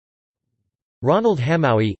Ronald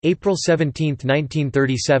Hamowy, April 17,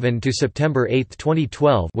 1937 to September 8,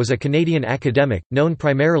 2012, was a Canadian academic, known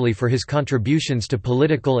primarily for his contributions to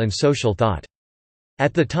political and social thought.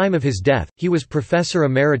 At the time of his death, he was Professor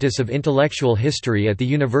Emeritus of Intellectual History at the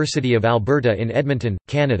University of Alberta in Edmonton,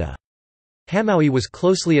 Canada. Hamowy was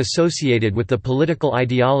closely associated with the political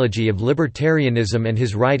ideology of libertarianism, and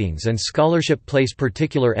his writings and scholarship place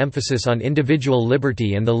particular emphasis on individual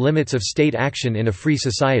liberty and the limits of state action in a free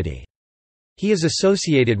society. He is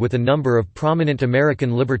associated with a number of prominent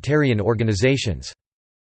American libertarian organizations.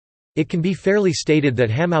 It can be fairly stated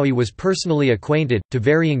that Hamowy was personally acquainted, to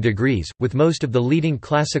varying degrees, with most of the leading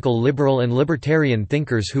classical liberal and libertarian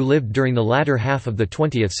thinkers who lived during the latter half of the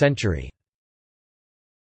 20th century.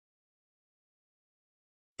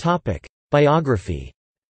 Biography.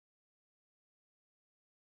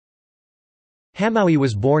 Hamowy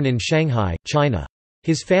was born in Shanghai, China.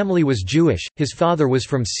 His family was Jewish, his father was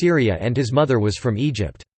from Syria and his mother was from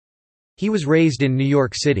Egypt. He was raised in New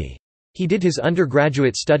York City. He did his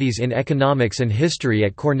undergraduate studies in economics and history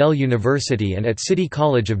at Cornell University and at City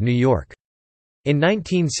College of New York. In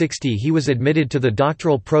 1960 he was admitted to the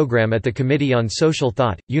doctoral program at the Committee on Social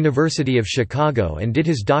Thought, University of Chicago, and did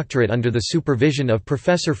his doctorate under the supervision of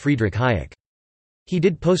Professor Friedrich Hayek. He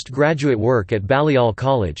did postgraduate work at Balliol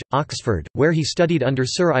College, Oxford, where he studied under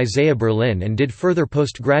Sir Isaiah Berlin, and did further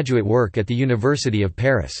postgraduate work at the University of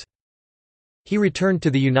Paris. He returned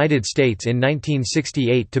to the United States in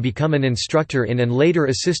 1968 to become an instructor in and later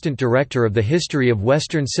assistant director of the History of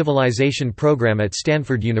Western Civilization program at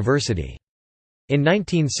Stanford University. In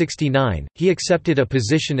 1969, he accepted a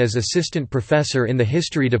position as assistant professor in the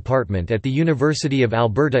history department at the University of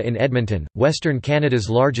Alberta in Edmonton, Western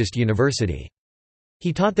Canada's largest university.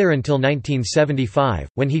 He taught there until 1975,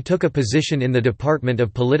 when he took a position in the Department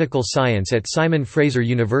of Political Science at Simon Fraser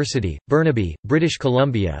University, Burnaby, British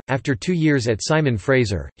Columbia. After 2 years at Simon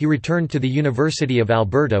Fraser, he returned to the University of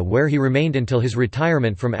Alberta, where he remained until his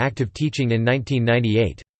retirement from active teaching in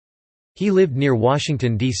 1998. He lived near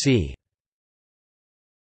Washington, D.C.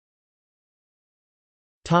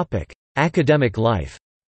 Academic life.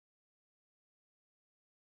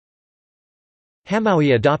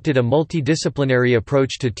 Hamowy adopted a multidisciplinary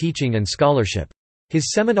approach to teaching and scholarship.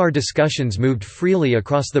 His seminar discussions moved freely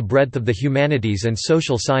across the breadth of the humanities and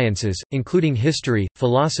social sciences, including history,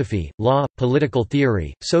 philosophy, law, political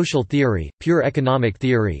theory, social theory, pure economic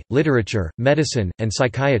theory, literature, medicine, and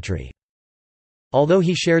psychiatry. Although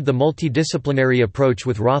he shared the multidisciplinary approach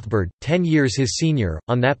with Rothbard, 10 years his senior,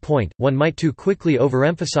 on that point, one might too quickly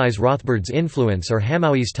overemphasize Rothbard's influence or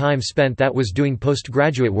Hamowy's time spent that was doing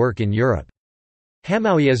postgraduate work in Europe.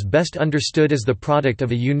 Hamowy is best understood as the product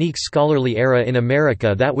of a unique scholarly era in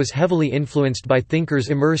America that was heavily influenced by thinkers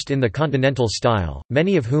immersed in the continental style,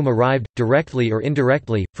 many of whom arrived, directly or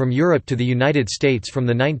indirectly, from Europe to the United States from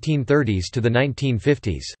the 1930s to the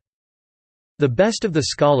 1950s. The best of the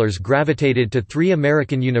scholars gravitated to 3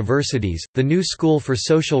 American universities, the New School for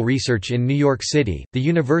Social Research in New York City, the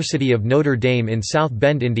University of Notre Dame in South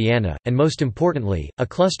Bend, Indiana, and most importantly, a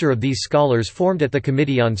cluster of these scholars formed at the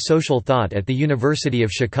Committee on Social Thought at the University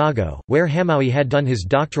of Chicago, where Hamowy had done his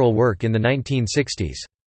doctoral work in the 1960s.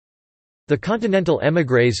 The continental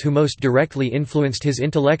émigrés who most directly influenced his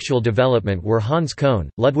intellectual development were Hans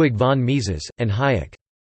Kohn, Ludwig von Mises, and Hayek.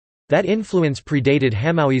 That influence predated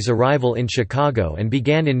Hamowy's arrival in Chicago and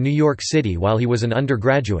began in New York City while he was an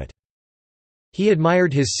undergraduate. He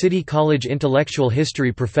admired his City College intellectual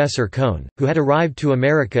history professor Kohn, who had arrived to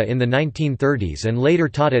America in the 1930s and later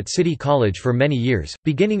taught at City College for many years,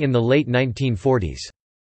 beginning in the late 1940s.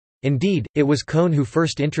 Indeed, it was Kohn who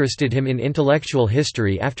first interested him in intellectual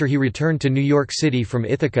history after he returned to New York City from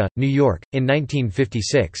Ithaca, New York, in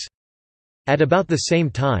 1956. At about the same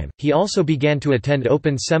time, he also began to attend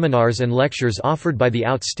open seminars and lectures offered by the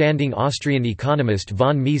outstanding Austrian economist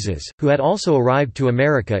von Mises, who had also arrived to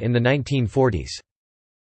America in the 1940s.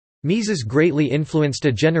 Mises greatly influenced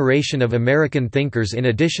a generation of American thinkers in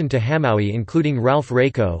addition to Hamowy, including Ralph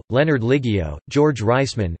Raico, Leonard Liggio, George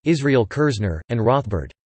Reisman, Israel Kirzner, and Rothbard.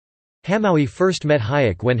 Hamowy first met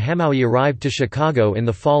Hayek when Hamowy arrived to Chicago in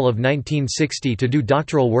the fall of 1960 to do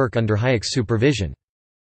doctoral work under Hayek's supervision.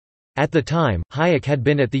 At the time, Hayek had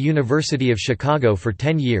been at the University of Chicago for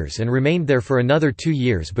 10 years and remained there for another 2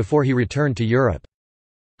 years before he returned to Europe.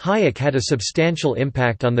 Hayek had a substantial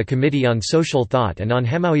impact on the Committee on Social Thought and on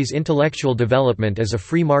Hamowy's intellectual development as a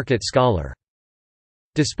free market scholar.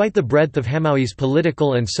 Despite the breadth of Hamowy's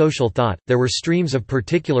political and social thought, there were streams of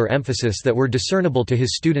particular emphasis that were discernible to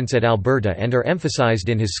his students at Alberta and are emphasized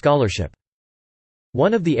in his scholarship.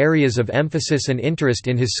 One of the areas of emphasis and interest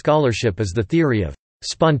in his scholarship is the theory of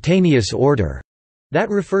spontaneous order, That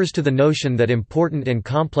refers to the notion that important and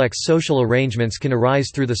complex social arrangements can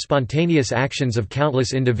arise through the spontaneous actions of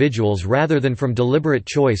countless individuals rather than from deliberate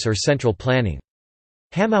choice or central planning.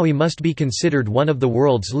 Hamowy must be considered one of the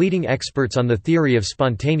world's leading experts on the theory of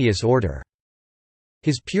spontaneous order.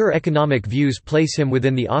 His pure economic views place him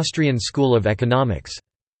within the Austrian school of economics.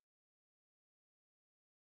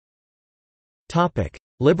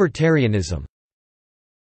 Libertarianism.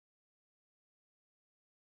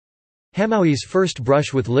 Hamowy's first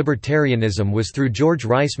brush with libertarianism was through George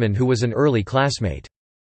Reisman, who was an early classmate.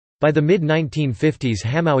 By the mid-1950s,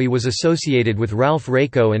 Hamowy was associated with Ralph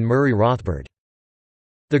Raico and Murray Rothbard.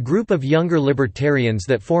 The group of younger libertarians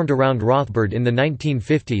that formed around Rothbard in the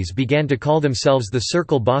 1950s began to call themselves the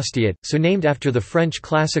Cercle Bastiat, so named after the French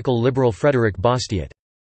classical liberal Frédéric Bastiat.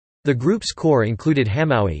 The group's core included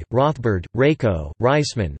Hamowy, Rothbard, Raico,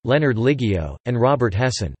 Reisman, Leonard Liggio, and Robert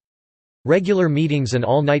Hesson. Regular meetings and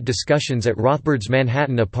all-night discussions at Rothbard's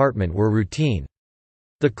Manhattan apartment were routine.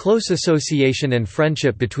 The close association and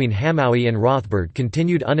friendship between Hamowy and Rothbard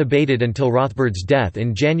continued unabated until Rothbard's death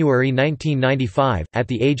in January 1995, at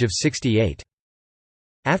the age of 68.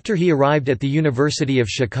 After he arrived at the University of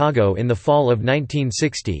Chicago in the fall of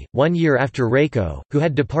 1960, 1 year after Raico, who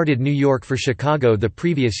had departed New York for Chicago the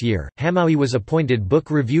previous year, Hamowy was appointed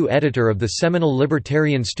book review editor of the seminal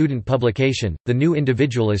libertarian student publication, The New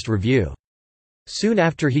Individualist Review. Soon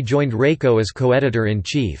after he joined Raico as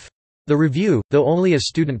co-editor-in-chief. The review, though only a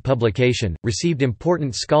student publication, received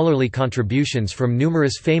important scholarly contributions from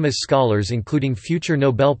numerous famous scholars including future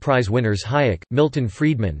Nobel Prize winners Hayek, Milton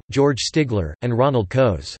Friedman, George Stigler, and Ronald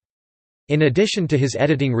Coase. In addition to his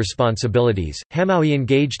editing responsibilities, Hamowy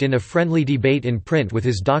engaged in a friendly debate in print with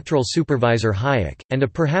his doctoral supervisor Hayek, and a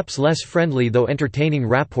perhaps less friendly though entertaining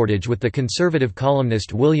rapportage with the conservative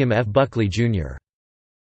columnist William F. Buckley, Jr.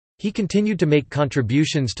 He continued to make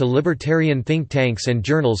contributions to libertarian think tanks and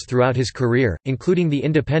journals throughout his career, including the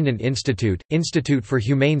Independent Institute, Institute for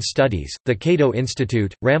Humane Studies, the Cato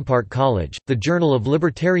Institute, Rampart College, the Journal of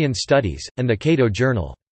Libertarian Studies, and the Cato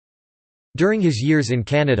Journal. During his years in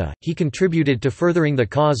Canada, he contributed to furthering the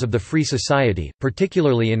cause of the Free Society,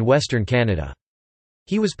 particularly in Western Canada.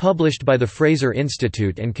 He was published by the Fraser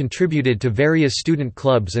Institute and contributed to various student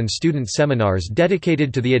clubs and student seminars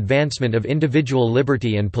dedicated to the advancement of individual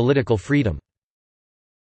liberty and political freedom.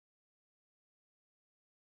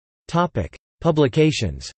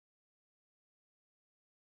 Publications.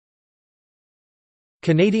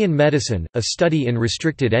 Canadian Medicine, A Study in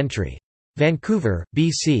Restricted Entry. Vancouver,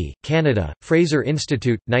 BC, Canada, Fraser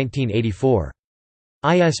Institute, 1984.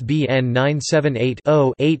 ISBN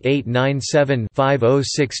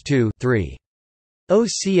 978-0-8897-5062-3.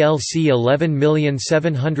 OCLC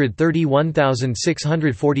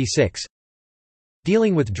 11731646.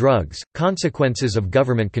 Dealing with Drugs, Consequences of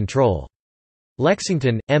Government Control.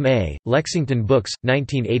 Lexington, M.A., Lexington Books,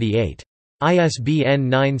 1988. ISBN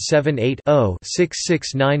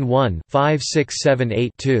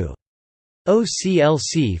 978-0-6691-5678-2.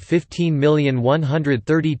 OCLC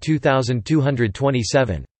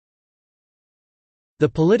 15132227. The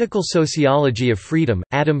Political Sociology of Freedom,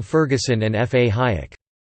 Adam Ferguson and F. A. Hayek.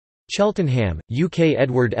 Cheltenham, UK.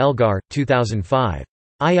 Edward Elgar, 2005.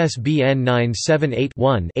 ISBN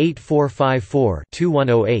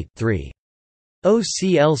 978-1-8454-2108-3.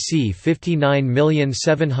 OCLC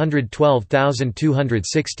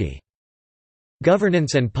 59712260.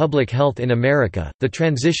 Governance and Public Health in America, The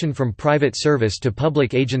Transition from Private Service to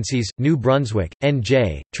Public Agencies, New Brunswick,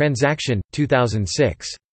 N.J., Transaction, 2006.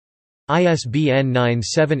 ISBN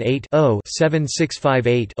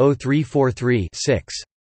 978-0-7658-0343-6.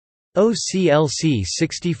 OCLC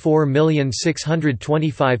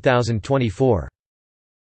 64625024.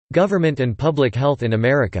 Government and Public Health in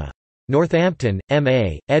America. Northampton,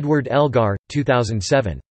 M.A., Edward Elgar,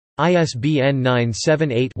 2007. ISBN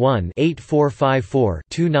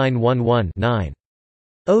 978-1-8454-2911-9.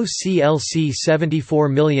 OCLC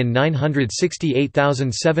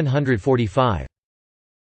 74968745.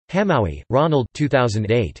 Hamowy, Ronald,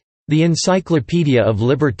 2008. The Encyclopedia of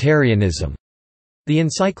Libertarianism. The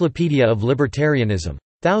Encyclopedia of Libertarianism.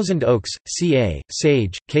 Thousand Oaks, CA,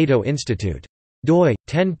 Sage, Cato Institute. doi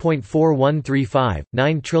 10.4135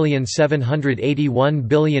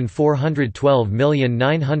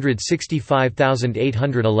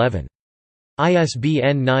 9781412965811.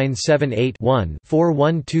 ISBN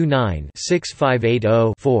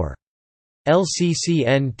 978-1-4129-6580-4.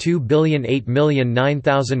 LCCN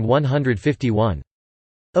 2008009151.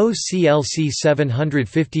 OCLC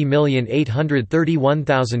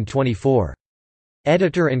 750831024.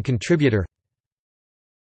 Editor and contributor.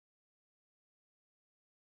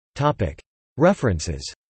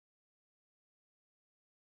 References.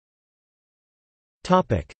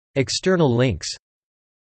 External links.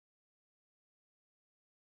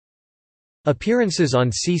 Appearances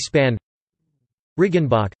on C-SPAN.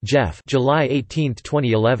 Riggenbach, Jeff. July 18,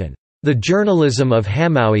 2011. The Journalism of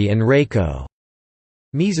Hamowy and Rako.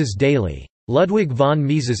 Mises Daily. Ludwig von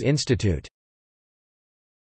Mises Institute.